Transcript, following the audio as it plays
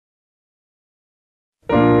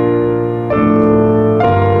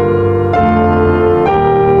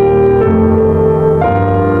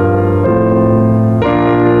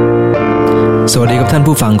ท่าน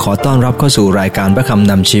ผู้ฟังขอต้อนรับเข้าสู่รายการพระคำ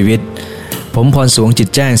นำชีวิตผมพรสวงจิต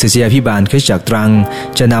แจ้งศิษยาภิบาลคริสตจักรตรัง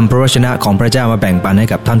จะนำพระวจนะของพระเจ้ามาแบ่งปันให้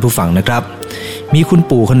กับท่านผู้ฟังนะครับมีคุณ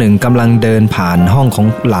ปู่คนหนึ่งกำลังเดินผ่านห้องของ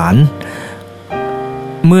หลาน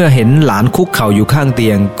เมื่อเห็นหลานคุกเข่าอยู่ข้างเตี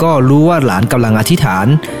ยงก็รู้ว่าหลานกำลังอธิษฐาน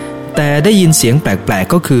แต่ได้ยินเสียงแปลก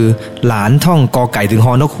ๆก็คือหลานท่องกอไก่ถึงฮ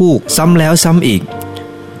อนกฮูกซ้ำแล้วซ้ำอีก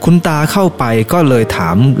คุณตาเข้าไปก็เลยถา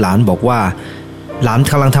มหลานบอกว่าหลาน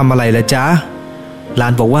กำลังทำอะไรล่ะจ๊ะหลา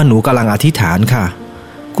นบอกว่าหนูกำลังอธิษฐานค่ะ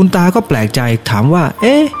คุณตาก็แปลกใจถามว่าเ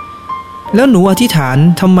อ๊ะแล้วหนูอธิษฐาน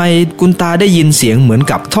ทำไมคุณตาได้ยินเสียงเหมือน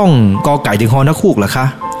กับท่องกอไก่ถึงฮอนกฮูกล่ะคะ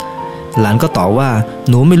หลานก็ตอบว่า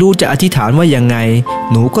หนูไม่รู้จะอธิษฐานว่ายังไง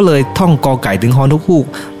หนูก็เลยท่องกอไก่ถึงฮอนกฮูก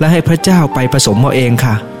และให้พระเจ้าไปผสมเอาเอง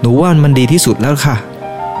ค่ะหนูว่ามันดีที่สุดแล้วค่ะ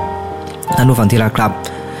ท่านผู้ฟังที่รักครับ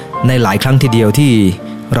ในหลายครั้งทีเดียวที่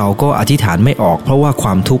เราก็อธิษฐานไม่ออกเพราะว่าคว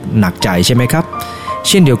ามทุกข์หนักใจใช่ไหมครับ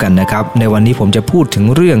เช่นเดียวกันนะครับในวันนี้ผมจะพูดถึง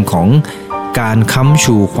เรื่องของการค้ำ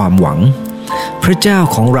ชูความหวังพระเจ้า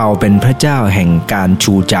ของเราเป็นพระเจ้าแห่งการ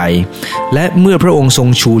ชูใจและเมื่อพระองค์ทรง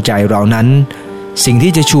ชูใจเรานั้นสิ่ง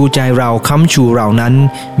ที่จะชูใจเราค้ำชูเรานั้น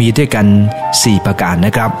มีด้วยกัน4ประการน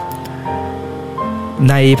ะครับ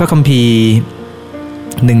ในพระคัมภีร์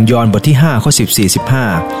1 ยอห์นบทที่5ข้อ14-15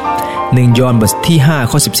 1 ยอห์นบทที่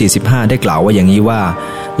5ข้อ14-15ได้กล่าวว่าอย่างนี้ว่า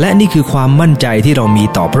และนี่คือความมั่นใจที่เรามี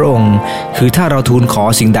ต่อพระองค์คือถ้าเราทูลขอ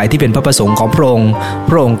สิ่งใดที่เป็นพระประสงค์ของพระองค์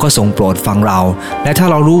พระองค์ก็ทรงโปรดฟังเราและถ้า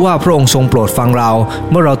เรารู้ว่าพระองค์ทรงโปรดฟังเรา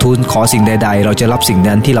เมื่อเราทูลขอสิ่งใดๆเราจะรับสิ่ง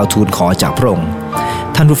นั้นที่เราทูลขอจากพระองค์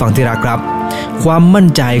ท่านผู้ฟังที่รักครับความมั่น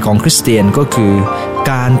ใจของคริสเตียนก็คือ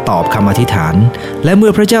การตอบคำอธิษฐานและเมื่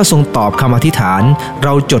อพระเจ้าทรงตอบคำอธิษฐานเร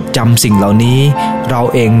าจดจำสิ่งเหล่านี้เรา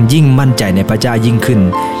เองยิ่งมั่นใจในพระเจ้ายิ่งขึ้น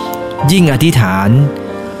ยิ่งอธิษฐาน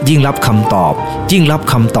ยิ่งรับคำตอบยิ่งรับ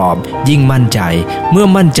คำตอบยิ่งมั่นใจเมื่อ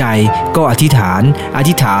มั่นใจก็อธิษฐานอ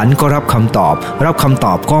ธิษฐานก็รับคำตอบรับคำต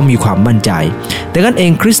อบก็มีความมั่นใจดังนั้นเอ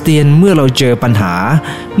งคริสเตียนเมื่อเราเจอปัญหา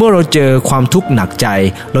เมื่อเราเจอความทุกข์หนักใจ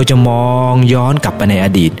เราจะมองย้อนกลับไปในอ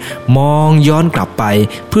ดีตมองย้อนกลับไป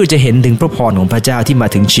เพื่อจะเห็นถึงพระพรของพระเจ้าที่มา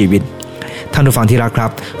ถึงชีวิตท่านผู้ฟังที่รักครั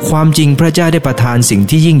บความจริงพระเจ้าได้ประทานสิ่ง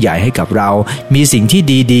ที่ยิ่งใหญ่ให้กับเรามีสิ่งที่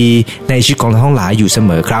ดีๆในชีวิตของเราทั้งหลายอยู่เส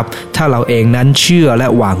มอครับถ้าเราเองนั้นเชื่อและ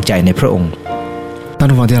วางใจในพระองค์ท่าน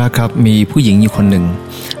ผู้ฟังที่รักครับมีผู้หญิงอยู่คนหนึ่ง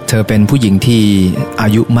เธอเป็นผู้หญิงที่อา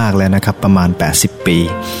ยุมากแล้วนะครับประมาณ80ปี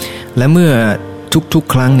และเมื่อทุก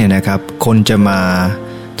ๆครั้งเนี่ยนะครับคนจะมา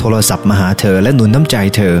โทรศัพท์มาหาเธอและหนุนน้ำใจ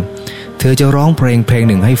เธอจะร้องเพลง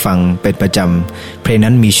หนึ่งให้ฟังเป็นประจำเพลง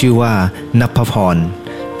นั้นมีชื่อว่านับพระพร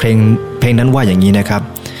เพลงนั้นว่าอย่างนี้นะครับ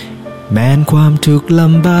แม้นความทุกข์ล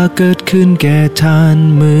ำบากเกิดขึ้นแก่ท่าน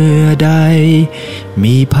เมื่อใด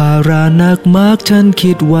มีภาระหนักมากท่าน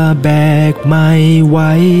คิดว่าแบกไม่ไหว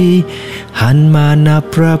หันมานับ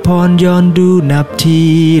พระพรย้อนดูนับที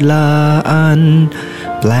ละอัน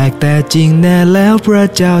แปลกแต่จริงแน่แล้วพระ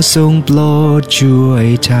เจ้าทรงโปรดช่วย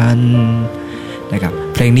ท่านนะครับ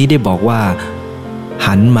เพลงนี้ได้บอกว่า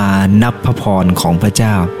หันมานับพระพรของพระเจ้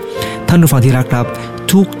าท่านผู้ฟังที่รักครับ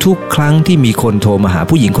ทุกครั้งที่มีคนโทรมาหา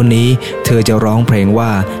ผู้หญิงคนนี้เธอจะร้องเพลงว่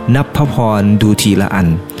านับพระพรดูทีละอัน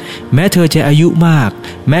แม้เธอจะอายุมาก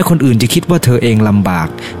แม้คนอื่นจะคิดว่าเธอเองลำบาก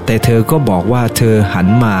แต่เธอก็บอกว่าเธอหัน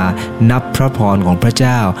มานับพระพรของพระเ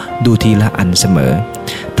จ้าดูทีละอันเสมอ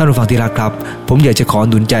ท่านผู้ฟังที่รักครับผมอยากจะขอ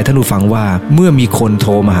หนุนใจท่านผู้ฟังว่าเมื่อมีคนโท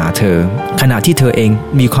รมาหาเธอขณะที่เธอเอง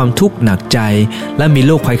มีความทุกข์หนักใจและมีโ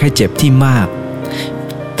รคภัยไข้เจ็บที่มาก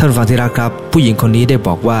ท่านผู้ฟังที่รักครับผู้หญิงคนนี้ได้บ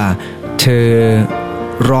อกว่าเธอ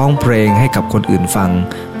ร้องเพลงให้กับคนอื่นฟัง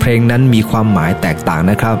เพลงนั้นมีความหมายแตกต่าง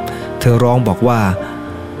นะครับเธอร้องบอกว่า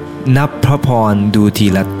นับพระพรดูที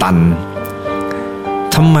ละตัน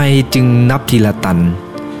ทำไมจึงนับทีละตัน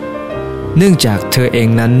เนื่องจากเธอเอง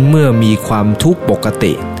นั้นเมื่อมีความทุกข์ปก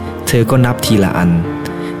ติเธอก็นับทีละอัน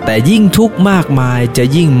แต่ยิ่งทุกข์มากมายจะ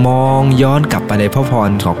ยิ่งมองย้อนกลับไปในพระพร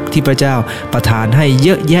ของที่พระเจ้าประทานให้เย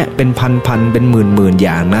อะแยะเป็นพันเป็นหมื่นอ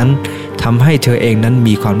ย่างนั้นทำให้เธอเองนั้น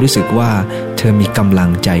มีความรู้สึกว่าเธอมีกำลั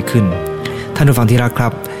งใจขึ้นท่านผู้ฟังที่รักครั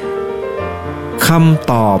บค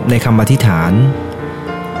ำตอบในคำอธิษฐาน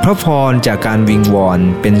พระพรจากการวิงวอน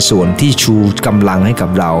เป็นส่วนที่ชูกำลังให้กับ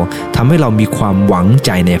เราทำให้เรามีความหวังใจ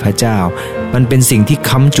ในพระเจ้ามันเป็นสิ่งที่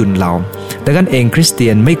ค้ำจุนเราดังนั้นเองคริสเตี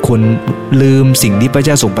ยนไม่ควรลืมสิ่งที่พระเ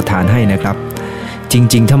จ้าทรงประทานให้นะครับจ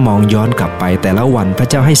ริงๆถ้ามองย้อนกลับไปแต่ละวันพระ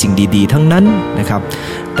เจ้าให้สิ่งดีๆทั้งนั้นนะครับ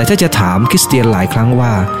แต่ถ้าจะถามคริสเตียนหลายครั้งว่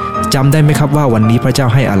าจำได้ไหมครับว่าวันนี้พระเจ้า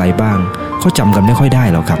ให้อะไรบ้างเขาจำกันไม่ค่อยได้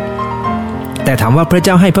หรอกครับแต่ถามว่าพระเ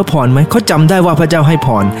จ้าให้พระพรไหมเขาจำได้ว่าพระเจ้าให้พ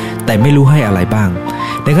รแต่ไม่รู้ให้อะไรบ้าง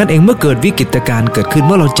ดังนั้นเองเมื่อเกิดวิกฤตการณ์เกิดขึ้นเ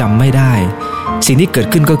มื่อเราจำไม่ได้สิ่งที่เกิด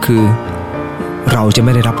ขึ้นก็คือเราจะไ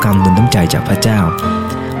ม่ได้รับการหนุนน้ำใจจากพระเจ้า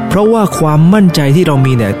เพราะว่าความมั่นใจที่เรา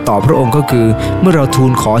มีเนี่ยต่อพระองค์ก็คือเมื่อเราทู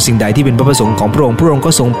ลขอสิ่งใดที่เป็นพระประสงค์ของพระองค์พระองค์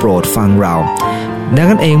ก็ทรงโปรดฟังเราดัง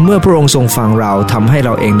นั้นเองเมื่อพระองค์ทรงฟังเราทำให้เร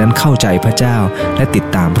าเองนั้นเข้าใจพระเจ้าและติด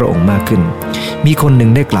ตามพระองค์มากขึ้นมีคนหนึ่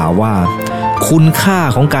งได้กล่าวว่าคุณค่า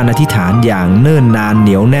ของการอธิษฐานอย่างเนิ่นนานเห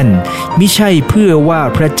นียวแน่นมิใช่เพื่อว่า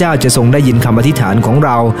พระเจ้าจะทรงได้ยินคำอธิษฐานของเร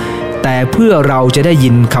าแต่เพื่อเราจะได้ยิ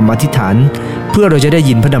นคำอธิษฐานเพื่อเราจะได้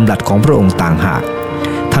ยินพระดำรัสของพระองค์ต่างหาก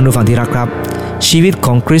ท่านผู้ฟังที่รักครับชีวิตข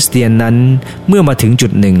องคริสเตียนนั้นเมื่อมาถึงจุ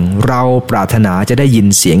ดหนึ่งเราปรารถนาจะได้ยิน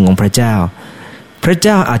เสียงของพระเจ้าพระเ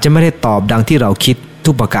จ้าอาจจะไม่ได้ตอบดังที่เราคิด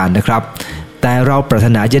ทุกประการนะครับแต่เราปรารถ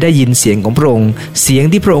นาจะได้ยินเสียงของพระองค์เสียง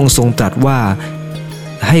ที่พระองค์ทรงตรัสว่า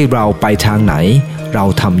ให้เราไปทางไหนเรา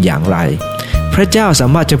ทำอย่างไรพระเจ้าสา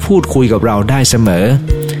มารถจะพูดคุยกับเราได้เสมอ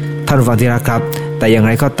ท่านผู้ฟังที่รักครับแต่อย่างไ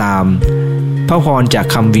รก็ตามพระพรจาก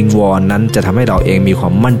คำวิงวอนนั้นจะทำให้เราเองมีควา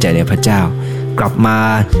มมั่นใจในพระเจ้ากลับมา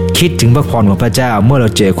คิดถึงพระพรของพระเจ้าเมื่อเรา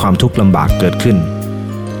เจอความทุกข์ลำบากเกิดขึ้น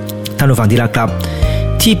ท่านผู้ฟังที่รักครับ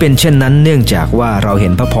ที่เป็นเช่นนั้นเนื่องจากว่าเราเห็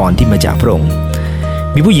นพระพรที่มาจากพระองค์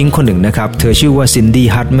มีผู้หญิงคนหนึ่งนะครับเธอชื่อว่าซินดี้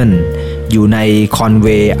ฮัตแมนอยู่ในคอนเว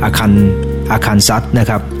ย์อาคันซัสนะ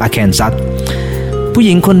ครับอาแคนซัสผู้ห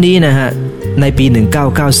ญิงคนนี้นะฮะในปี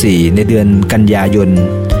1994ในเดือนกันยายน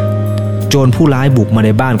โจรผู้ร้ายบุกมาใน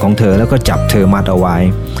บ้านของเธอแล้วก็จับเธอมัดเอาไว้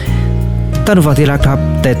ท่านผู้ฟังที่รักครับ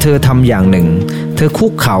แต่เธอทำอย่างหนึ่งเธอคุ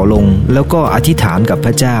กเข่าลงแล้วก็อธิษฐานกับพ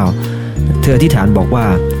ระเจ้าเธออธิษฐานบอกว่า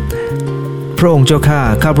พระองค์เจ้าข้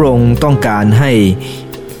าพระองค์ต้องการให้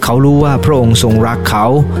เขารู้ว่าพระองค์ทรงรักเขา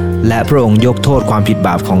และพระองค์ยกโทษความผิดบ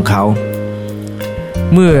าปของเขา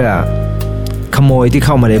เมื่อขโมยที่เ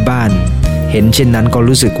ข้ามาในบ้านเห็นเช่นนั้นก็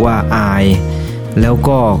รู้สึกว่าอายแล้ว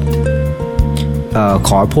ก็ข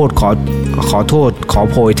อโทษขอ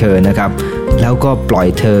โพยเธอนะครับแล้วก็ปล่อย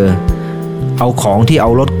เธอเอาของที่เอา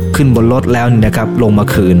รถขึ้นบนรถแล้วนะครับลงมา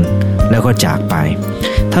คืนแล้วก็จากไป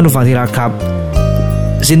ท่านผู้ฟังที่รักครับ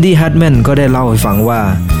ซินดี้ฮัตแมนก็ได้เล่าให้ฟังว่า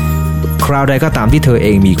คราวใดก็ตามที่เธอเอ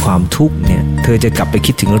งมีความทุกข์เนี่ยเธอจะกลับไป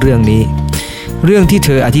คิดถึงเรื่องนี้เรื่องที่เธ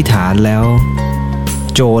ออธิษฐานแล้ว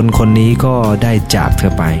โจรคนนี้ก็ได้จากเธ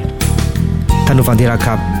อไปท่านผู้ฟังที่รักค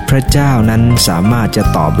รับพระเจ้านั้นสามารถจะ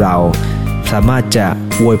ตอบเราสามารถจะ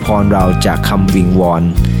อวยพรเราจากคำวิงวอน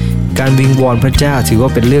การวิงวอนพระเจ้าถือว่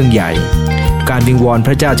าเป็นเรื่องใหญ่การวิงวอนพ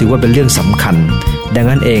ระเจ้าถือว่าเป็นเรื่องสำคัญดัง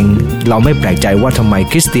นั้นเองเราไม่แปลกใจว่าทำไม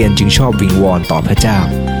คริสเตียนจึงชอบวิงวอนต่อพระเจ้า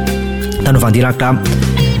ท่านผู้ฟังที่รักครับ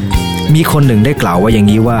มีคนหนึ่งได้กล่าวว่าอย่าง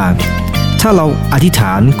นี้ว่าถ้าเราอธิษฐ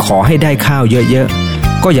านขอให้ได้ข้าวเยอะ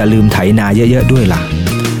ๆก็อย่าลืมไถนาเยอะๆด้วยล่ะ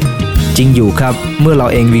จริงอยู่ครับเมื่อเรา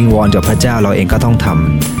เองวิงวอนต่อพระเจ้าเราเองก็ต้องท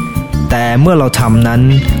ำแต่เมื่อเราทำนั้น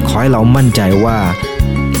ขอให้เรามั่นใจว่า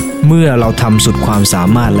เมื่อเราทำสุดความสา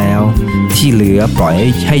มารถแล้วที่เหลือปล่อย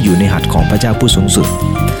ให้อยู่ในหัตถ์ของพระเจ้าผู้สูงสุด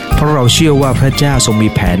เพราะเราเชื่อว่าพระเจ้าทรงมี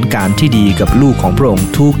แผนการที่ดีกับลูกของพระองค์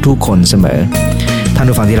ทุกคนเสมอท่าน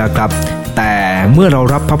ผู้ฟังที่รักครับแต่เมื่อเรา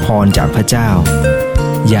รับพระพรจากพระเจ้า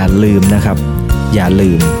อย่าลืมนะครับอย่า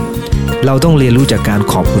ลืมเราต้องเรียนรู้จากการ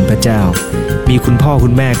ขอบคุณพระเจ้ามีคุณพ่อคุ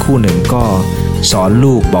ณแม่คู่หนึ่งก็สอน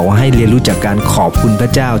ลูกบอกว่าให้เรียนรู้จากการขอบคุณพร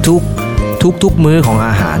ะเจ้าทุกมื้อของอ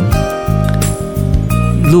าหาร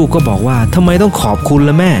ลูกก็บอกว่าทำไมต้องขอบคุณ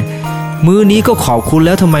ล่ะแม่มื้อนี้ก็ขอบคุณแ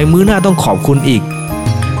ล้วทำไมมื้อหน้าต้องขอบคุณอีก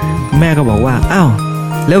แม่ก็บอกว่าอ้าว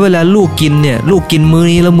แล้วเวลาลูกกินเนี่ยลูกกินมื้อ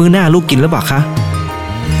นี้แล้วมื้อหน้าลูกกินหรือเปล่าคะ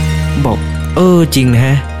บอกจริงนะฮ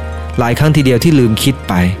ะหลายครั้งทีเดียวที่ลืมคิด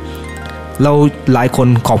ไปเราหลายคน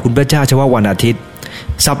ขอบคุณพระเจ้าเฉพาะวันอาทิตย์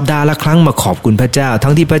สัปดาห์ละครั้งมาขอบคุณพระเจ้า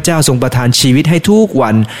ทั้งที่พระเจ้าทรงประทานชีวิตให้ทุกวั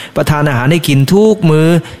นประทานอาหารให้กินทุกมื้อ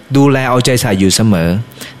ดูแลเอาใจใส่อยู่เสมอ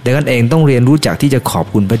ดังนั้นเองต้องเรียนรู้จักที่จะขอบ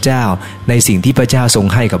คุณพระเจ้าในสิ่งที่พระเจ้าทรง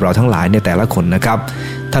ให้กับเราทั้งหลายในแต่ละคนนะครับ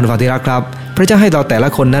ท่านผู้ฟังที่รักครับพระเจ้าให้เราแต่ละ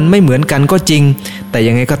คนนั้นไม่เหมือนกันก็จริงแต่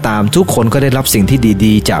ยังไงก็ตามทุกคนก็ได้รับสิ่งที่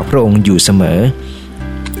ดีๆจากพระองค์อยู่เสมอ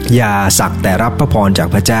อย่าสักแต่รับพระพรจาก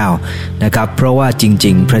พระเจ้านะครับเพราะว่าจ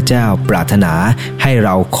ริงๆพระเจ้าปรารถนาให้เร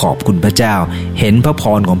าขอบคุณพระเจ้าเห็นพระพ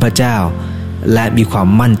รของพระเจ้าและมีความ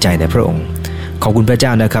มั่นใจในพระองค์ขอบคุณพระเจ้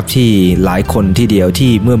านะครับที่หลายคนที่เดียว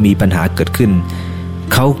ที่เมื่อมีปัญหาเกิดขึ้น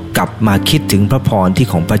เขากลับมาคิดถึงพระพรที่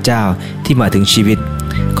ของพระเจ้าที่มาถึงชีวิต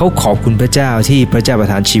เขาขอบคุณพระเจ้าที่พระเจ้าประ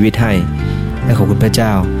ทานชีวิตให้และขอบคุณพระเจ้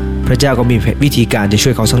าพระเจ้าก็มีวิธีการจะช่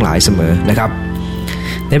วยเขาทั้งหลายเสมอนะครับ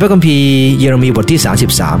ในพระคัมภีร์เยเรมีบทที่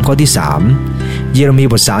33ข้อที่3เยเรมี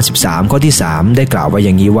บท33ข้อที่3ได้กล่าวไว้อ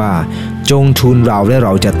ย่างนี้ว่าจงทูลเราและเร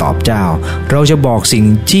าจะตอบเจ้าเราจะบอกสิ่ง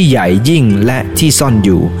ที่ใหญ่ยิ่งและที่ซ่อนอ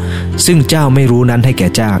ยู่ซึ่งเจ้าไม่รู้นั้นให้แก่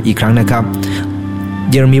เจ้าอีกครั้งนะครับ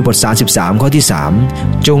เยเรมีบท33ข้อที่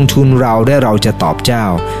3จงทูลเราและเราจะตอบเจ้า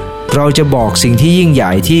เราจะบอกสิ่งที่ยิ่งให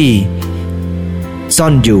ญ่ที่ซ่อ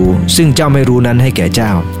นอยู่ซึ่งเจ้าไม่รู้นั้นให้แก่เจ้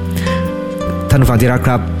าท่านผู้ฟังที่รัก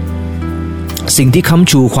ครับ สิ่งที่ค้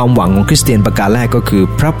ำชูความหวังของคริสเตียนประการแรกก็คือ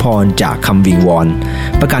พระพรจากคำวิงวอน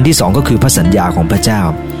ประการที่2ก็คือพระสัญญาของพระเจ้า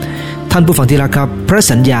ท่านผู้ฟังที่รักครับพระ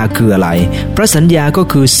สัญญาคืออะไรพระสัญญาก็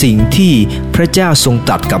คือสิ่งที่พระเจ้าทรงต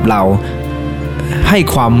รัสกับเราให้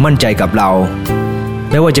ความมั่นใจกับเรา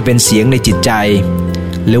ไม่ว่าจะเป็นเสียงในจิตใจ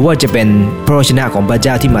หรือว่าจะเป็นพระวจนะของพระเ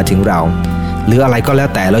จ้าที่มาถึงเราหรืออะไรก็แล้ว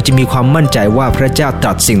แต่เราจะมีความมั่นใจว่าพระเจ้าต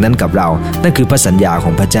รัสสิ่งนั้นกับเรานั่นคือพระสัญญาข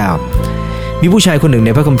องพระเจ้ามีผู้ชายคนหนึ่งใน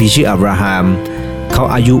พระคัมภีร์ชื่ออับราฮัมเขา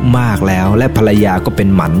อายุมากแล้วและภรรยาก็เป็น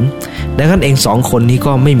หมันดังนั้นเอง2 คนนี้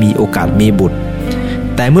ก็ไม่มีโอกาสมีบุตร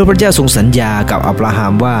แต่เมื่อพระเจ้าทรงสัญญากับอับราฮั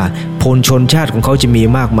มว่าพลชนชาติของเขาจะมี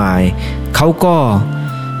มากมายเขาก็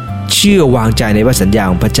เชื่อวางใจในพระสัญญา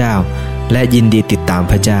ของพระเจ้าและยินดีติดตาม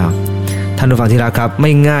พระเจ้าท่านผู้ฟังที่รักครับไ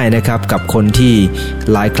ม่ง่ายนะครับกับคนที่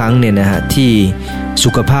หลายครั้งเนี่ยนะฮะที่สุ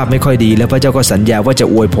ขภาพไม่ค่อยดีแล้วพระเจ้าก็สัญญาว่าจะ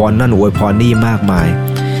อวยพรนั่นอวยพรนี่มากมาย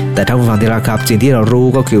แต่ท่านผู้ฟังที่รักครับสิ่งที่เรารู้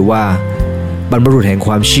ก็คือว่าบรรพบุรุษแห่งค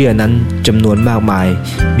วามเชื่อนั้นจำนวนมากมาย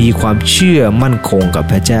มีความเชื่อมั่นคงกับ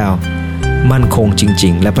พระเจ้ามั่นคงจริ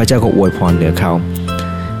งๆและพระเจ้าก็อวยพรเหนือเขา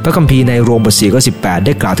พระคัมภีร์ในโรมบท 4 ข้อ 18ไ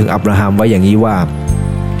ด้กล่าวถึงอับราฮัมไว้อย่างนี้ว่า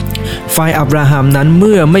ฝ่ายอับราฮัมนั้นเ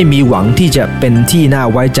มื่อไม่มีหวังที่จะเป็นที่น่า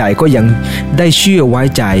ไว้ใจก็ยังได้เชื่อไว้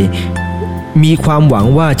ใจมีความหวัง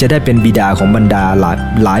ว่าจะได้เป็นบิดาของบรรดา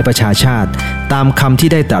หลายประชาชาติตามคำที่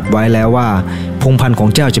ได้ตรัสไว้แล้วว่าพงศ์พันธุ์ของ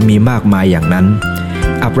เจ้าจะมีมากมายอย่างนั้น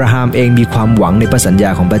อับราฮัมเองมีความหวังในพระสัญญา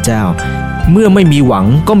ของพระเจ้าเมื่อไม่มีหวัง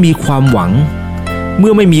ก็มีความหวังเ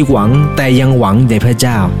มื่อไม่มีหวังแต่ยังหวังในพระเ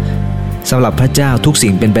จ้าสำหรับพระเจ้าทุกสิ่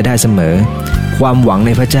งเป็นไปได้เสมอความหวังใน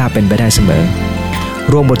พระเจ้าเป็นไปได้เสมอ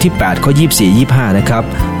โรมบทที่8ข้อ 24-25 นะครับ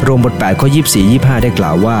โรมบท8ข้อ 24-25 ได้กล่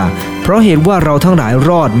าวว่าเพราะเหตุว่าเราทั้งหลายร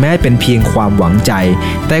อดแม้เป็นเพียงความหวังใจ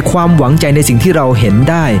แต่ความหวังใจในสิ่งที่เราเห็น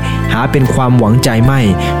ได้หาเป็นความหวังใจไม่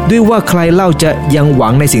ด้วยว่าใครเล่าจะยังหวั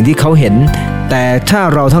งในสิ่งที่เขาเห็นแต่ถ้า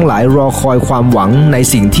เราทั้งหลายรอคอยความหวังใน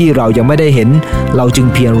สิ่งที่เรายังไม่ได้เห็นเราจึง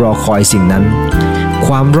เพียงรอคอยสิ่งนั้นค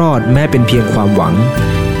วามรอดแม้เป็นเพียงความหวัง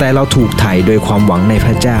แต่เราถูกไถ่โดยความหวังในพ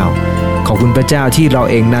ระเจ้าขอบคุณพระเจ้าที่เรา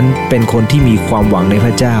เองนั้นเป็นคนที่มีความหวังในพ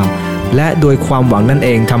ระเจ้าและโดยความหวังนั่นเอ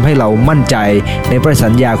งทำให้เรามั่นใจในพระสั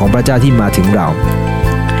ญญาของพระเจ้าที่มาถึงเรา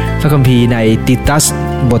พระคัมภีร์ในติตัส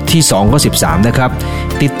บทที่2ข้อ 13นะครับ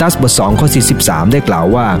ติตัสบท2ข้อ 13ได้กล่าว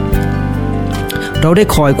ว่าเราได้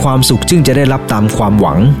คอยความสุขจึงจะได้รับตามความห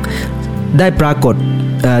วังไ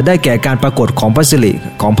ด้แก่การปรากฏของพระสิริ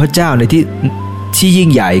ของพระเจ้าในที่ยิ่ง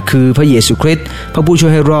ใหญ่คือพระเยซูคริสต์พระผู้ช่ว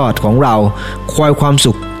ยให้รอดของเราคอยความ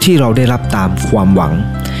สุขที่เราได้รับตามความหวัง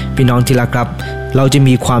พี่น้องที่รักครับเราจะ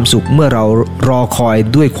มีความสุขเมื่อเรารอคอย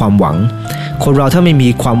ด้วยความหวังคนเราถ้าไม่มี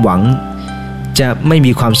ความหวังจะไม่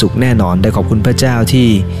มีความสุขแน่นอนได้ขอบคุณพระเจ้าที่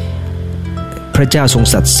พระเจ้าทรง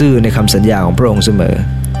สัตย์ซื่อในคำสัญญาของพระองค์เสมอ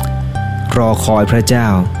รอคอยพระเจ้า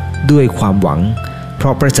ด้วยความหวังเพรา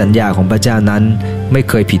ะพระสัญญาของพระเจ้านั้นไม่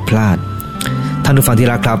เคยผิดพลาดท่านผู้ฟังที่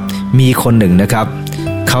รักครับมีคนหนึ่งนะครับ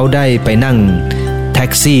เขาได้ไปนั่งแท็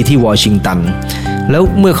กซี่ที่วอชิงตันแล้ว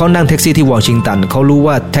เมื่อเขานั่งแท็กซี่ที่วอชิงตันเขารู้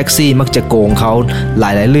ว่าแท็กซี่มักจะโกงเขาหลา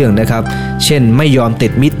ยเรื่องนะครับเช่นไม่ยอมติ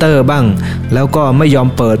ดมิเตอร์บ้างแล้วก็ไม่ยอม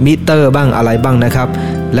เปิดมิเตอร์บ้างอะไรบ้างนะครับ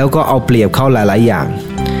แล้วก็เอาเปรียบเขาหลายอย่าง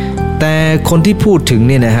แต่คนที่พูดถึง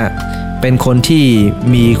เนี่ยนะฮะเป็นคนที่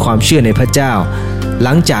มีความเชื่อในพระเจ้าห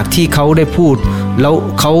ลังจากที่เขาได้พูดแล้ว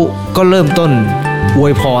เขาก็เริ่มต้นอว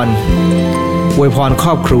ยพรคร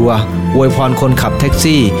อบครัวอวยพรคนขับแท็ก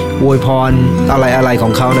ซี่อวยพรอะไรขอ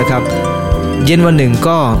งเขานะครับเย็นวันหนึ่ง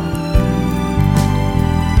ก็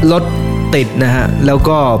รถติดนะฮะแล้ว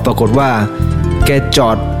ก็ปรากฏว่า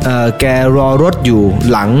แกรอรถอยู่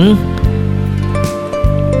ห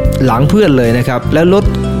ลังเพื่อนเลยนะครับแล้วรถ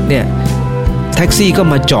เนี่ยแท็กซี่ก็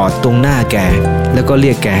มาจอดตรงหน้าแกแล้วก็เรี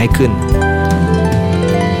ยกแกให้ขึ้น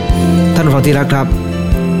ท่านผู้ฟังที่รักครับ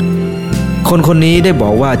คนนี้ได้บอ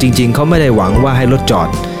กว่าจริงๆเขาไม่ได้หวังว่าให้รถจอด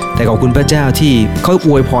แต่ขอบคุณพระเจ้าที่เขาอ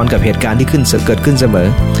วยพรกับเหตุการณ์ที่เกิดขึ้นเสมอ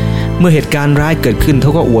เมื่อเหตุการณ์ร้ายเกิดขึ้นเข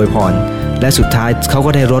าก็อวยพรและสุดท้ายเขา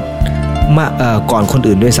ก็ได้รถมาก่อนคน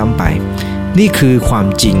อื่นด้วยซ้ำไปนี่คือความ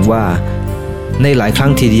จริงว่าในหลายครั้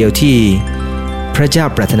งทีเดียวที่พระเจ้า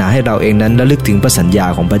ปรารถนาให้เราเองนั้นระลึกถึงพระสัญญา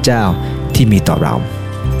ของพระเจ้าที่มีต่อเรา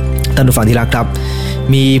ท่านผู้ฟังที่รักครับ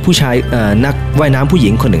มีผู้ชายนักว่ายน้ำผู้หญิ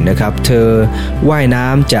งคนหนึ่งนะครับเธอว่ายน้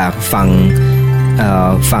ำจาก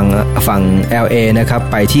ฝั่ง LA นะครับ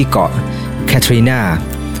ไปที่เกาะแคทรีนา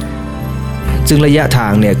ซึ่งระยะทา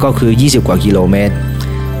งเนี่ยก็คือ20กว่ากิโลเมตร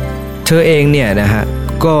เธอเองเนี่ยนะฮะ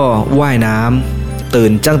ก็ว่ายน้ำ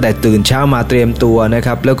ตั้งแต่ตื่นเช้ามาเตรียมตัวนะค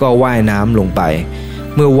รับแล้วก็ว่ายน้ำลงไป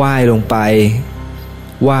เมื่อว่ายลงไป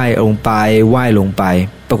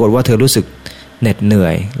ปรากฏว่าเธอรู้สึกเหน็ดเหนื่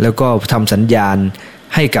อยแล้วก็ทำสัญญาณ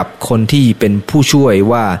ให้กับคนที่เป็นผู้ช่วย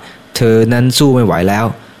ว่าเธอนั้นสู้ไม่ไหวแล้ว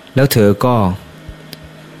แล้วเธอก็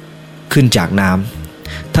ขึ้นจากน้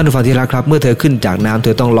ำท่านผู้ฟังที่รักครับเมื่อเธอขึ้นจากน้ำเธ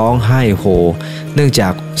อต้องร้องไห้โฮเนื่องจา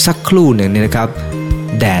กสักครู่หนึ่งเนี่ยนะครับ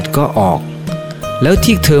แดดก็ออกแล้ว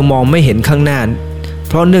ที่เธอมองไม่เห็นข้างหน้า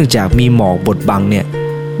เพราะเนื่องจากมีหมอกบดบังเนี่ย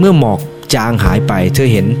เมื่อหมอกจางหายไปเธอ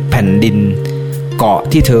เห็นแผ่นดินเกาะ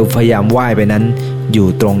ที่เธอพยายามว่ายไปนั้นอยู่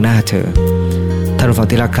ตรงหน้าเธอท่านผู้ฟัง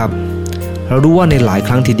ที่รักครับเรารู้ว่าในหลายค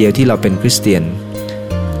รั้งทีเดียวที่เราเป็นคริสเตียน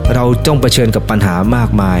เราต้องเผชิญกับปัญหามาก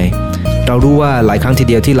มายเรารู้ว่าหลายครั้งที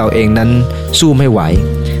เดียวที่เราเองนั้นสู้ไม่ไหว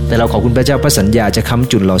แต่เราขอบคุณพระเจ้าพระสัญญาจะค้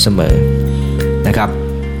ำจุนเราเสมอนะครับ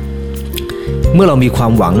เมื่อเรามีควา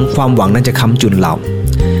มหวังนั้นจะค้ำจุนเรา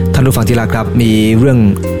ท่านผู้ฟังที่รักครับมีเรื่อ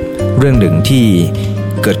งหนึ่งที่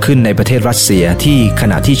เกิดขึ้นในประเทศรัสเซียที่ข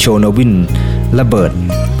ณะที่โชโนบิลระเบิด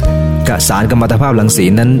สารกัมมันตภาพรังสี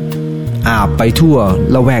นั้นอาบไปทั่ว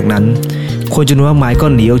ละแวกนั้นคนจำนวนมากมายก็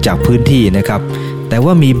หนีออกจากพื้นที่นะครับแต่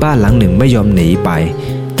ว่ามีบ้านหลังหนึ่งไม่ยอมหนีไป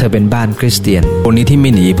เธอเป็นบ้านคริสเตียนคนนี้ที่ไ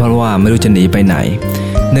ม่หนีเพราะว่าไม่รู้จะหนีไปไหน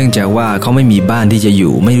เนื่องจากว่าเขาไม่มีบ้านที่จะอ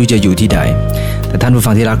ยู่ไม่รู้จะอยู่ที่ใดแต่ท่านผู้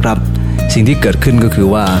ฟังที่รักครับสิ่งที่เกิดขึ้นก็คือ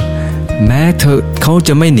ว่าแม้เขาจ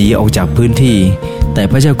ะไม่หนีออกจากพื้นที่แต่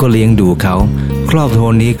พระเจ้าก็เลี้ยงดูเขาครอบครัว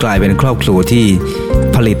นี้กลายเป็นครอบครัวที่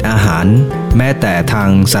ผลิตอาหารแม้แต่ทาง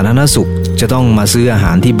สาธารณสุขจะต้องมาซื้ออาห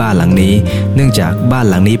ารที่บ้านหลังนี้เนื่องจากบ้าน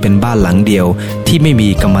หลังนี้เป็นบ้านหลังเดียวที่ไม่มี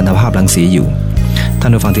กัมมันตภาพรังสีอยู่ท่า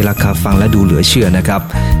นผู้ฟังที่รักครับฟังและดูเหลือเชื่อนะครับ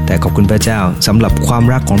แต่ขอบคุณพระเจ้าสำหรับความ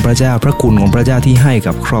รักของพระเจ้าพระคุณของพระเจ้าที่ให้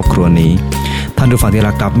กับครอบครัวนี้ท่านผู้ฟังที่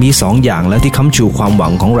รักครับมี2อย่างแล้วที่ค้ำชูความหวั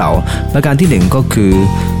งของเราประการที่1ก็คือ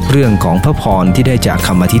เรื่องของพระพรที่ได้จากค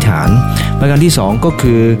ำอธิษฐานประการที่2ก็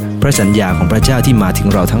คือพระสัญญาของพระเจ้าที่มาถึง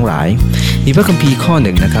เราทั้งหลายมีพระคัมภีร์ข้อห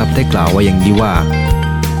นึ่งนะครับได้กล่าวไว้อย่างนี้ว่า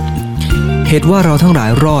เหตุว่าเราทั้งหลา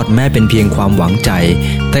ยรอดแม้เป็นเพียงความหวังใจ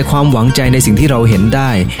แต่ความหวังใจในสิ่งที่เราเห็นไ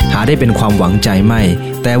ด้หาได้เป็นความหวังใจไม่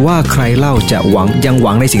แต่ว่าใครเล่าจะยังห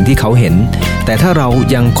วังในสิ่งที่เขาเห็นแต่ถ้าเรา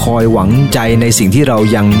ยังคอยหวังใจในสิ่งที่เรา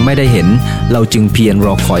ยังไม่ได้เห็นเราจึงเพียรร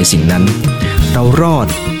อคอยสิ่งนั้นเรารอด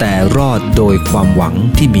แต่รอดโดยความหวัง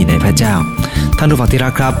ที่มีในพระเจ้าท่านผู้ฟังที่รั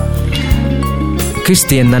กครับคริสเ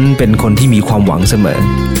ตียนนั้นเป็นคนที่มีความหวังเสมอ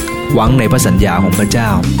หวังในพระสัญญาของพระเจ้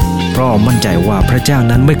าเพราะมั่นใจว่าพระเจ้า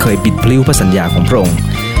นั้นไม่เคยปิดพลิ้วพระสัญญาของพระองค์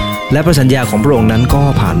และพระสัญญาของพระองค์นั้นก็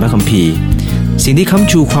ผ่านพระคัมภีร์สิ่งที่ค้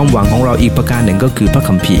ำชูความหวังของเราอีกประการหนึ่งก็คือพระ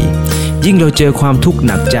คัมภีร์ยิ่งเราเจอความทุกข์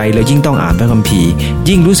หนักใจเรายิ่งต้องอ่านพระคัมภีร์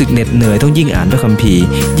ยิ่งรู้สึกเหน็ดเหนื่อยต้องยิ่งอ่านพระคัมภีร์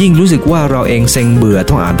ยิ่งรู้สึกว่าเราเองเซ็งเบื่อ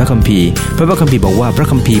ต้องอ่านพระคัมภีร์เพราะพระคัมภีร์บอกว่าพระ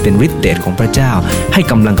คัมภีร์เป็นฤทธิ์เดชของพระเจ้าให้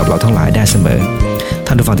กำลังกับเราทั้งหลายได้เสมอ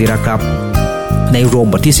ท่านผู้ฟังที่รักครับในโรม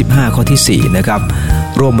บทที่15ข้อที่4นะครับ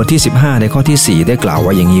โรมบทที่15ในข้อที่4ได้กล่าวไ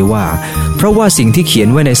ว้อย่างนี้ว่าเพราะว่าสิ่งที่เขียน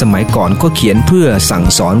ไว้ในสมัยก่อนก็เขียนเพื่อสั่ง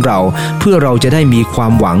สอนเราเพื่อเราจะได้มีควา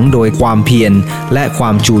มหวังโดยความเพียรและควา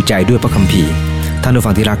มชูใจด้วยพระคัมภีร์ท่านผู้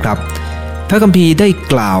ฟังที่รักครับพระคัมภีร์ได้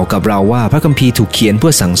กล่าวกับเราว่าพระคัมภีร์ถูกเขียนเพื่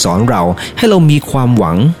อสั่งสอนเราให้เรามีความห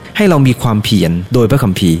วังให้เรามีความเพียรโดยพระ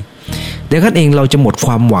คัมภีร์ดังนั้นเองเราจะหมดค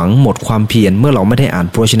วามหวังหมดความเพียรเมื่อเราไม่ได้อ่าน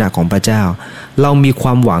พระวจนะของพระเจ้าเรามีคว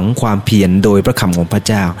ามหวังความเพียรโดยพระคำของพระ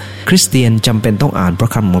เจ้าคริสเตียนจำเป็นต้องอ่านพระ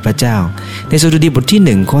คำของพระเจ้าในสดุดีบทที่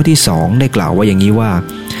1ข้อที่2ได้กล่าวไว้อย่างนี้ว่า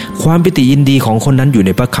ความปิติยินดีของคนนั้นอยู่ใน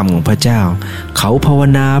พระคำของพระเจ้าเขาภาว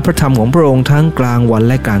นาพระธรรมของพระองค์ทั้งกลางวัน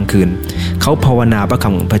และกลางคืนเขาภาวนาพระค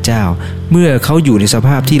ำของพระเจ้าเมื่อเขาอยู่ในสภ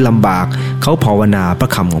าพที่ลำบากเขาภาวนาพระ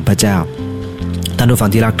คำของพระเจ้าท่านผู้ฟั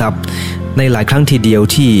งที่รักครับในหลายครั้งทีเดียว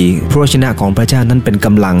ที่พระวจนะของพระเจ้านั้นเป็นก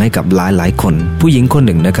ำลังให้กับหลายคนผู้หญิงคนห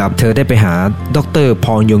นึ่งนะครับเธอได้ไปหาดร.พ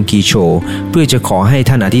อลยงกีโชเพื่อจะขอให้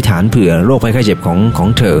ท่านอธิษฐานเผื่อโรคภัยไข้เจ็บของ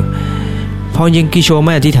เธอพอลยงกีโชไ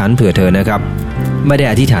ม่อธิษฐานเผื่อเธอนะครับไม่ได้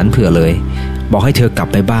อธิษฐานเผื่อเลยบอกให้เธอกลับ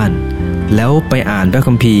ไปบ้านแล้วไปอ่านพระ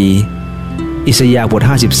คัมภีร์อิสยาห์บท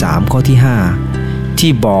53ข้อที่5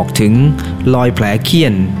ที่บอกถึงรอยแผลเคี้ย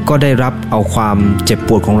นก็ได้รับเอาความเจ็บป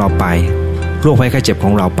วดของเราไปโรคภัยไข้เจ็บข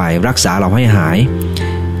องเราไปรักษาเราให้หาย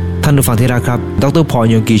ท่านผู้ฟังที่รักครับดร.พอล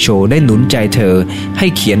ยงกีโชได้หนุนใจเธอให้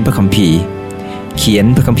เขียนพระคัมภีร์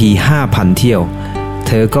5,000 เที่ยวเ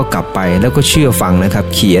ธอก็กลับไปแล้วก็เชื่อฟังนะครับ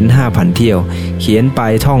เขียน 5,000 เที่ยวเขียนไป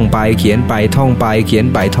ท่องไปเขียนไปท่องไปเขียน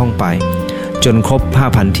ไปท่องไปจนครบ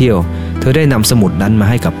 5,000 เที่ยวเธอได้นำสมุดนั้นมา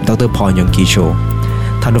ให้กับดร.พอลยงกีโช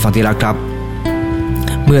ท่านผู้ฟังที่รักครับ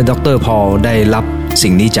เมื่อดร.พอลได้รับสิ่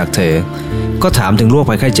งนี้จากเธอก็ถามถึงโรค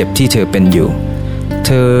ภัยไข้เจ็บที่เธอเป็นอยู่เ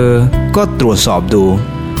ธอก็ตรวจสอบดู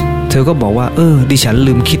เธอก็บอกว่าดิฉัน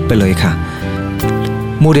ลืมคิดไปเลยค่ะ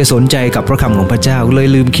มัวแต่สนใจกับพระคำของพระเจ้าเลย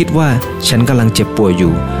ลืมคิดว่าฉันกำลังเจ็บป่วยอ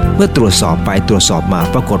ยู่เมื่อตรวจสอบไปตรวจสอบมา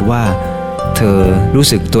ปรากฏว่าเธอรู้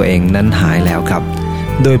สึกตัวเองนั้นหายแล้วครับ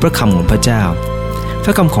โดยพระคำของพระเจ้า พ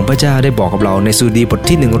ระคำของพระเจ้าได้บอกกับเราในสดุดีบท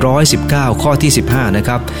ที่119ข้อที่15นะค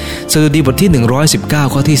รับสดุดีบทที่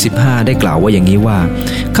119ข้อที่15ได้กล่าวว่าอย่างนี้ว่า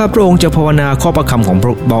ข้าพระองค์จะภาวนาข้อประคำของ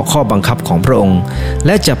ข้อบังคับของพระองค์แ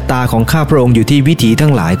ละจับตาของข้าพระองค์อยู่ที่วิถีทั้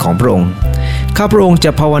งหลายของพระองค์ข้าพระองค์จ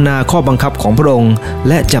ะภาวนาข้อบังคับของพระองค์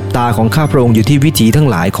และจับตาของข้าพระองค์อยู่ที่วิถีทั้ง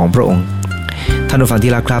หลายของพระองค์ท่านผู้ฟัง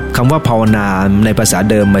ที่รักครับคำว่าภาวนาในภาษา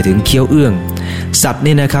เดิมหมายถึงเคี้ยวเอื้องสัตว์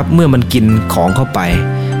นี่นะครับเมื่อมันกินของเข้าไป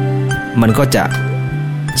มันก็จะ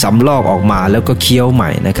สำลอกออกมาแล้วก็เคี้ยวใหม่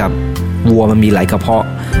นะครับวัวมันมีหลายกระเพาะ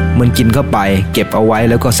มันกินเข้าไปเก็บเอาไว้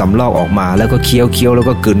แล้วก็สำลอกออกมาแล้วก็เคี้ยวแล้ว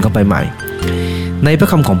ก็กลืนเข้าไปใหม่ในพระ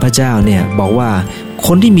คำของพระเจ้าเนี่ยบอกว่าค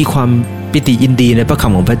นที่มีความปิติยินดีในพระค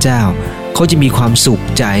ำของพระเจ้าเขาจะมีความสุข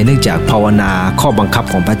ใจเนื่องจากภาวนาข้อบังคับ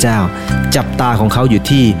ของพระเจ้าจับตาของเขาอยู่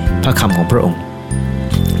ที่พระคำของพระองค์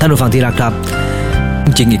ท่านผู้ฟังที่รักครับจ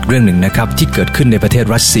ริงอีกเรื่องหนึ่งนะครับที่เกิดขึ้นในประเทศ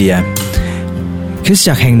รัสเซียคริสต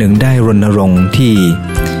จักรแห่งหนึ่งได้รณรงค์ที่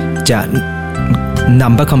จะน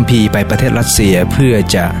ำพระคัมภีร์ไปประเทศรัสเซียเพื่อ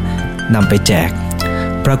จะนำไปแจก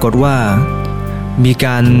ปรากฏว่ามีก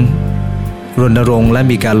ารรณรงค์และ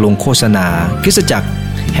มีการลงโฆษณาคริสตจักร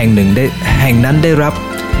แห่งนั้นได้รับ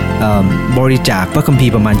บริจาคพระคัมภี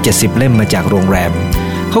ร์ประมาณ70เล่มมาจากโรงแรม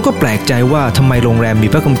เขาก็แปลกใจว่าทำไมโรงแรมมี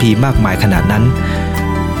พระคัมภีร์มากมายขนาดนั้น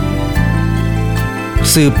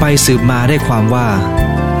สืบไปสืบมาได้ความว่า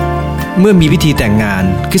เมื่อมีพิธีแต่งงาน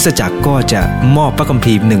คริสตจักรก็จะมอบพระคัม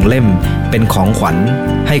ภีร์1เล่มเป็นของขวัญ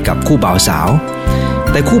ให้กับคู่บ่าวสาว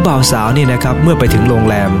แต่คู่บ่าวสาวนี่นะครับเมื่อไปถึงโรง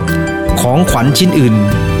แรมของขวัญชิ้นอื่น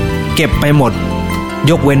เก็บไปหมด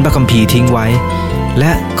ยกเว้นพระคัมภีร์ทิ้งไว้แล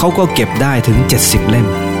ะเขาก็เก็บได้ถึง70เล่ม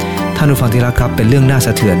ท่านผู้ฟังที่รักครับเป็นเรื่องน่าส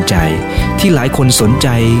ะเทือนใจที่หลายคนสนใจ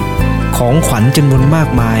ของขวัญจำนวนมาก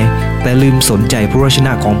มายแต่ลืมสนใจพระวจน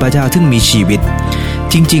ะของพระเจ้าที่มีชีวิต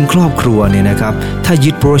จริงๆครอบครัวเนี่ยนะครับถ้ายึ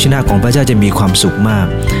ดพระวจนะของพระเจ้าจะมีความสุขมาก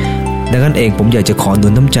ดังนั้นเองผมอยากจะขอหนุ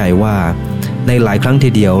นน้ำใจว่าในหลายครั้งที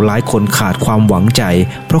เดียวหลายคนขาดความหวังใจ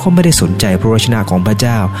เพราะเขาไม่ได้สนใจพระวจนะของพระเ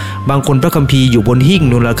จ้าบางคนพระคัมภีร์อยู่บนหิ้ง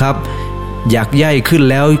นู่นแหละครับอยากย่ายขึ้น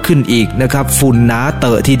แล้วขึ้นอีกนะครับฝุ่นหนาเต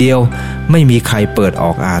อะทีเดียวไม่มีใครเปิดอ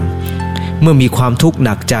อกอ่านเมื่อมีความทุกข์ห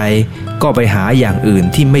นักใจก็ไปหาอย่างอื่น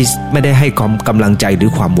ที่ไม่ได้ให้กำลังใจหรือ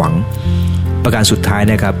ความหวังประการสุดท้าย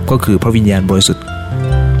นะครับก็คือพระวิญญาณบริสุทธิ์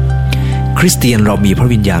คริสเตียนเรามีพระ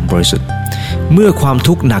วิญญาณบริสุทธิ์เมื่อความ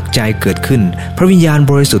ทุกข์หนักใจเกิดขึ้นพระวิญญาณ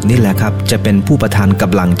บริสุทธิ์นี่แหละครับจะเป็นผู้ประทานก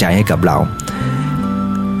ำลังใจให้กับเรา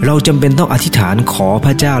จำเป็นต้องอธิษฐานขอพ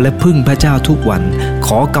ระเจ้าและพึ่งพระเจ้าทุกวันข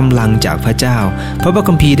อกำลังจากพระเจ้าเพราะพระ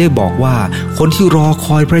คัมภีร์ได้บอกว่าคนที่รอค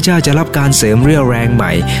อยพระเจ้าจะรับการเสริมเรี่ยวแรงให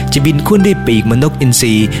ม่จะบินขึ้นด้วยปีกเหมือนนกอินท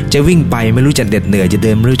รีจะวิ่งไปไม่รู้จะเหน็ดเหนื่อยจะเ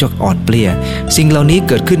ดินไม่รู้จะอ่อนเปลี้ยสิ่งเหล่านี้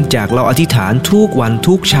เกิดขึ้นจากเราอธิษฐานทุกวัน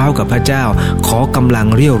ทุกเช้ากับพระเจ้าขอกำลัง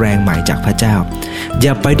เรี่ยวแรงใหม่จากพระเจ้าอ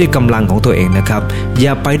ย่าไปด้วยกำลังของตัวเองนะครับอ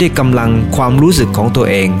ย่าไปด้วยกำลังความรู้สึกของตัว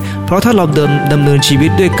เองเพราะถ้าเราดำเนินชีวิ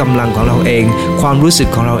ตด้วยกำลังของเราเองความรู้สึก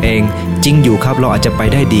ของเราเองจริงอยู่ครับเราอาจจะไป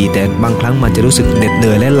ได้ดีแต่บางครั้งมันจะรู้สึกเหน็ดเห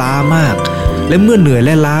นื่อยและล้ามากและเมื่อเหนื่อยแล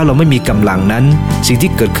ะล้าเราไม่มีกำลังนั้นสิ่ง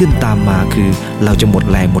ที่เกิดขึ้นตามมาคือเราจะหมด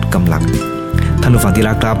แรงหมดกำลังท่านผู้ฟังที่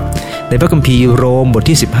รักครับในพระคัมภีร์โรมบท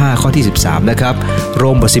ที่15ข้อที่13นะครับโร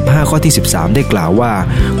มบท15ข้อที่13ได้กล่าวว่า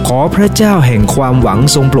ขอพระเจ้าแห่งความหวัง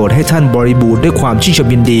ทรงโปรดให้ท่านบริบูรณ์ด้วยความชื่นชม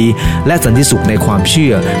ยินดีและสันติสุขในความเชื่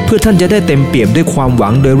อเพื่อท่านจะได้เต็มเปี่ยมด้วยความหวั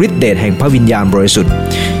งโดยฤทธิเดชแห่งพระวิญญาณบริสุทธิ์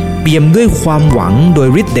เปี่ยมด้วยความหวังโดย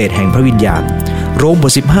ฤทธิเดชแห่งพระวิญญาณโรมบ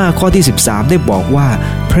ท15ข้อที่13ได้บอกว่า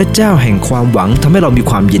พระเจ้าแห่งความหวังทำให้เรามี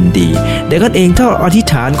ความยินดีดังนั้นเองถ้าอธิษ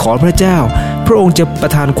ฐานขอพระเจ้าพระองค์จะปร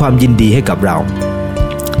ะทานความยินดีให้กับเรา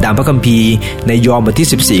ดังพระคัมภีร์ในยอห์นบท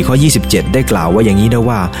ที่14ข้อ27ได้กล่าวว่าอย่างนี้นะ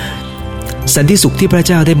ว่าสันติสุขที่พระเ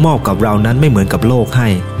จ้าได้มอบกับเรานั้นไม่เหมือนกับโลกให้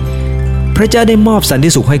พระเจ้าได้มอบสันติ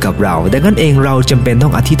สุขให้กับเราดังนั้นเองเราจำเป็นต้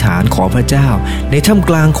องอธิษฐานขอพระเจ้าในท่าม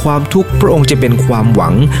กลางความทุกข์พระองค์จะเป็นความหวั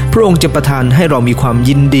งพระองค์จะประทานให้เรามีความ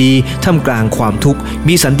ยินดีท่ามกลางความทุกข์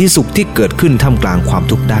มีสันติสุขที่เกิดขึ้นท่ามกลางความ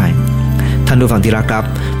ทุกข์ได้ท่านผู้ฟังที่รักครับ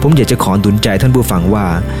ผมอยากจะขอหนุนใจท่านผู้ฟังว่า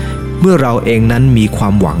เมื่อเราเองนั้นมีควา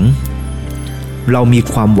มหวังเรามี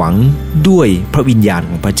ความหวังด้วยพระวิญญาณ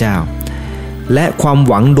ของพระเจ้าและความ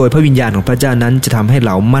หวังโดยพระวิญญาณของพระเจ้านั้นจะทำให้เ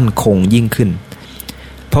รามั่นคงยิ่งขึ้น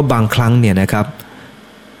เพราะบางครั้งเนี่ยนะครับ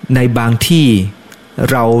ในบางที่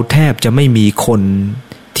เราแทบจะไม่มีคน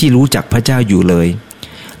ที่รู้จักพระเจ้าอยู่เลย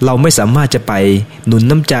เราไม่สามารถจะไปหนุน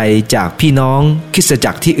น้ำใจจากพี่น้องคริสต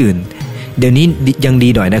จักรที่อื่นเดี๋ยวนี้ยังดี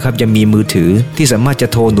หน่อยนะครับจะมีมือถือที่สามารถจะ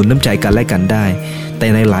โทรหนุนน้ำใจกันและกันได้แต่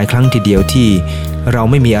ในหลายครั้งทีเดียวที่เรา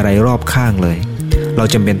ไม่มีอะไรรอบข้างเลยเรา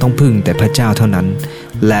จำเป็นต้องพึ่งแต่พระเจ้าเท่านั้น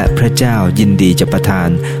และพระเจ้ายินดีจะประทาน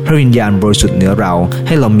พระวิญญาณบริสุทธิ์เหนือเราใ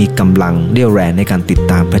ห้เรามีกำลังเรี่ยวแรงในการติด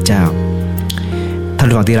ตามพระเจ้าท่าน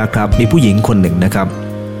ผู้ฟังที่รักครับมีผู้หญิงคนหนึ่งนะครับ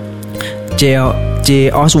เจ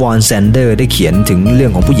ออสวอนแซนเดอร์ได้เขียนถึงเรื่อ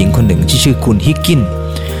งของผู้หญิงคนหนึ่งที่ชื่อคุณฮิกกิน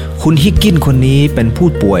คุณฮิกกินคนนี้เป็นผู้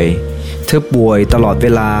ป่วยเธอป่วยตลอดเว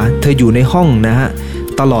ลาเธออยู่ในห้องนะฮะ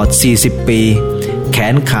ตลอด40ปีแข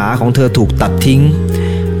นขาของเธอถูกตัดทิ้ง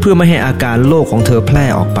เพื่อไม่ให้อาการโรคของเธอแพร่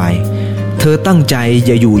ออกไปเธอตั้งใจ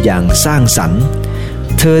จะอยู่อย่างสร้างสรรค์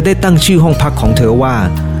เธอได้ตั้งชื่อห้องพักของเธอว่า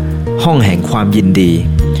ห้องแห่งความยินดี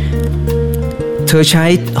เธอใช้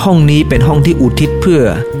ห้องนี้เป็นห้องที่อุทิศเพื่อ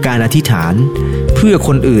การอธิษฐานเพื่อค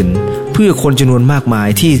นอื่นเพื่อคนจำนวนมากมาย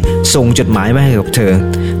ที่ส่งจดหมายมาให้กับเ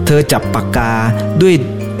ธอจับปากกาด้วย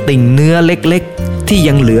ติ่งเนื้อเล็กๆที่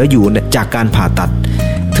ยังเหลืออยู่จากการผ่าตัด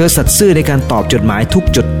เธอสัตย์ซื่อในการตอบจดหมาย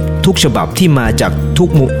ทุกฉบับที่มาจาก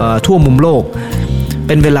ทั่วมุมโลกเ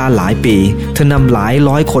ป็นเวลาหลายปีเธอนำหลาย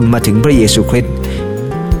ร้อยคนมาถึงพระเยซูคริสต์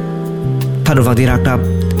ท่านผู้ฟังที่รักครับ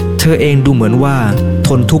เธอเองดูเหมือนว่าท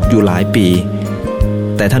นทุกข์อยู่หลายปี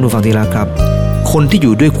แต่ท่านผู้ฟังที่รักครับคนที่อ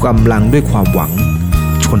ยู่ด้วยกำลังด้วยความหวัง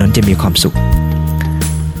คนนั้นจะมีความสุข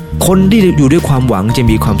คนที่อยู่ด้วยความหวังจะ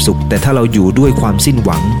มีความสุขแต่ถ้าเราอยู่ด้วยความสิ้นห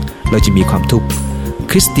วังเราจะมีความทุกข์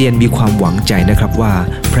คริสเตียนมีความหวังใจนะครับว่า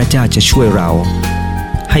พระเจ้าจะช่วยเรา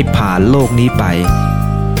ให้ผ่านโลกนี้ไป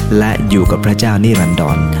และอยู่กับพระเจ้านิรันด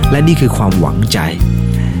รและนี่คือความหวังใจ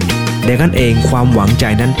ดังนั้นเองความหวังใจ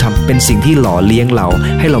นั้นทำเป็นสิ่งที่หล่อเลี้ยงเรา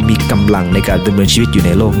ให้เรามีกำลังในการดำเนินชีวิตอยู่ใน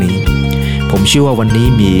โลกนี้ผมเชื่อว่าวันนี้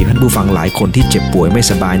มีท่านผู้ฟังหลายคนที่เจ็บป่วยไม่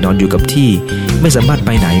สบายนอนอยู่กับที่ไม่สามารถไป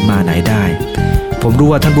ไหนมาไหนได้ผมรู้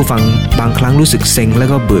ว่าท่านผู้ฟังบางครั้งรู้สึกเซ็งแล้ว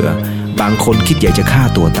ก็เบื่อบางคนคิดอยากจะฆ่า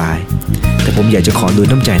ตัวตายแต่ผมอยากจะขอหนุน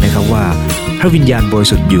น้ำใจนะครับว่าพระวิญญาณบริ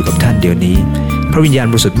สุทธิ์อยู่กับท่านเดี๋ยวนี้พระวิญญาณ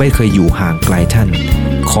บริสุทธิ์ไม่เคยอยู่ห่างไกลท่าน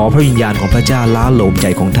ขอพระวิญญาณของพระเจ้าล้าโลมใจ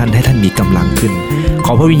ของท่านให้ท่านมีกำลังขึ้นข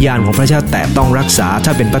อพระวิญญาณของพระเจ้าแตะต้องรักษาถ้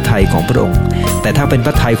าเป็นพระทัยของพระองค์แต่ถ้าเป็นพ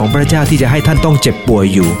ระทัยของพระเจ้าที่จะให้ท่านต้องเจ็บป่วย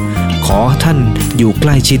อยู่ขอท่านอยู่ใก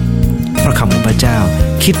ล้ชิดพระคำของพระเจ้า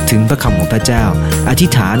คิดถึงพระคำของพระเจ้าอธิ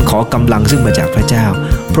ษฐานขอกำลังซึ่งมาจากพระเจ้า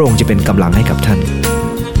พระองค์จะเป็นกำลังให้กับท่าน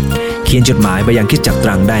เขียนจดหมายไปยังคริสตจักรต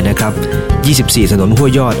รังได้นะครับ24ถนนห้ว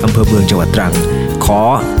ยยอดอำเภอเมืองจังหวัดตรังขอ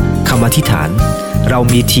คำอธิษฐานเรา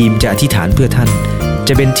มีทีมจะอธิษฐานเพื่อท่านจ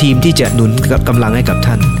ะเป็นทีมที่จะหนุนกำลังให้กับ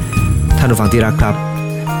ท่านผู้ฟังที่รักครับ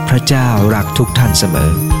พระเจ้ารักทุกท่านเสมอ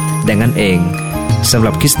ดังนั้นเองสำห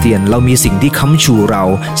รับคริสเตียนเรามีสิ่งที่ค้ำชูเรา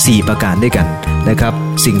4ประการด้วยกันนะครับ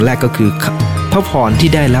สิ่งแรกก็คือพระพรที่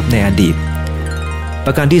ได้รับในอดีตป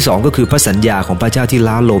ระการที่2ก็คือพระสัญญาของพระเจ้าที่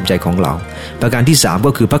ล้าโลมใจของเราประการที่3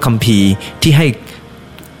ก็คือพระคัมภีร์ที่ให้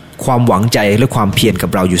ความหวังใจและความเพียรกับ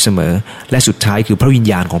เราอยู่เสมอและสุดท้ายคือพระวิญ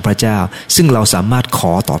ญาณของพระเจ้าซึ่งเราสามารถข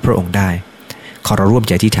อต่อพระองค์ได้ขอเราร่วมใ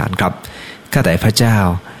จอธิษฐานครับข้าแต่พระเจ้า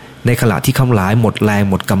ในขณะที่ข้าหลายหมดแรง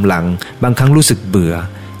หมดกำลังบางครั้งรู้สึกเบื่อ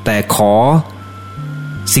แต่ขอ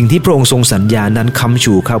สิ่งที่พระองค์ทรงสัญญานั้นค้ำ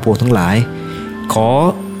ชูข้าพวกทั้งหลายขอ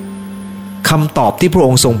คำตอบที่พระอ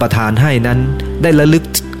งค์ทรงประทานให้นั้นได้ระลึก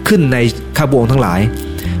ขึ้นในข้าพวกทั้งหลาย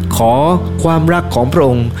ขอความรักของพระอ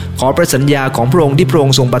งค์ขอพระสัญญาของพระองค์ที่พระอง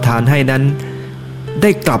ค์ทรงประทานให้นั้นได้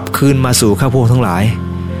กลับคืนมาสู่ข้าพวกทั้งหลาย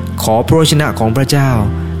ขอพระวจนะของพระเจ้า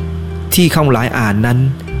ที่ข้าพหลายอ่านนั้น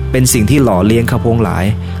เป็นสิ่งที่หล่อเลี้ยงข้าพวกหลาย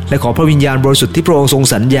และขอพระวิญญาณบริสุทธิ์ที่พระองค์ทรง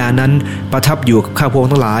สัญญานั้นประทับอยู่กับข้าพวก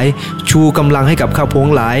ทั้งหลายชูกำลังให้กับข้าพวก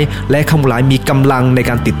หลายและข้าพหลายมีกำลังใน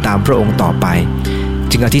การติดตามพระองค์ต่อไป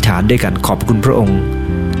จึงอธิษฐานด้วยกันขอบคุณพระองค์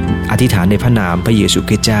อธิษฐานในพระนามพระเยซูค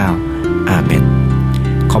ริสต์เจ้าอาเมน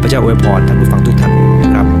ขอพระเจ้าอวยพรท่านผู้ฟังทุกท่าน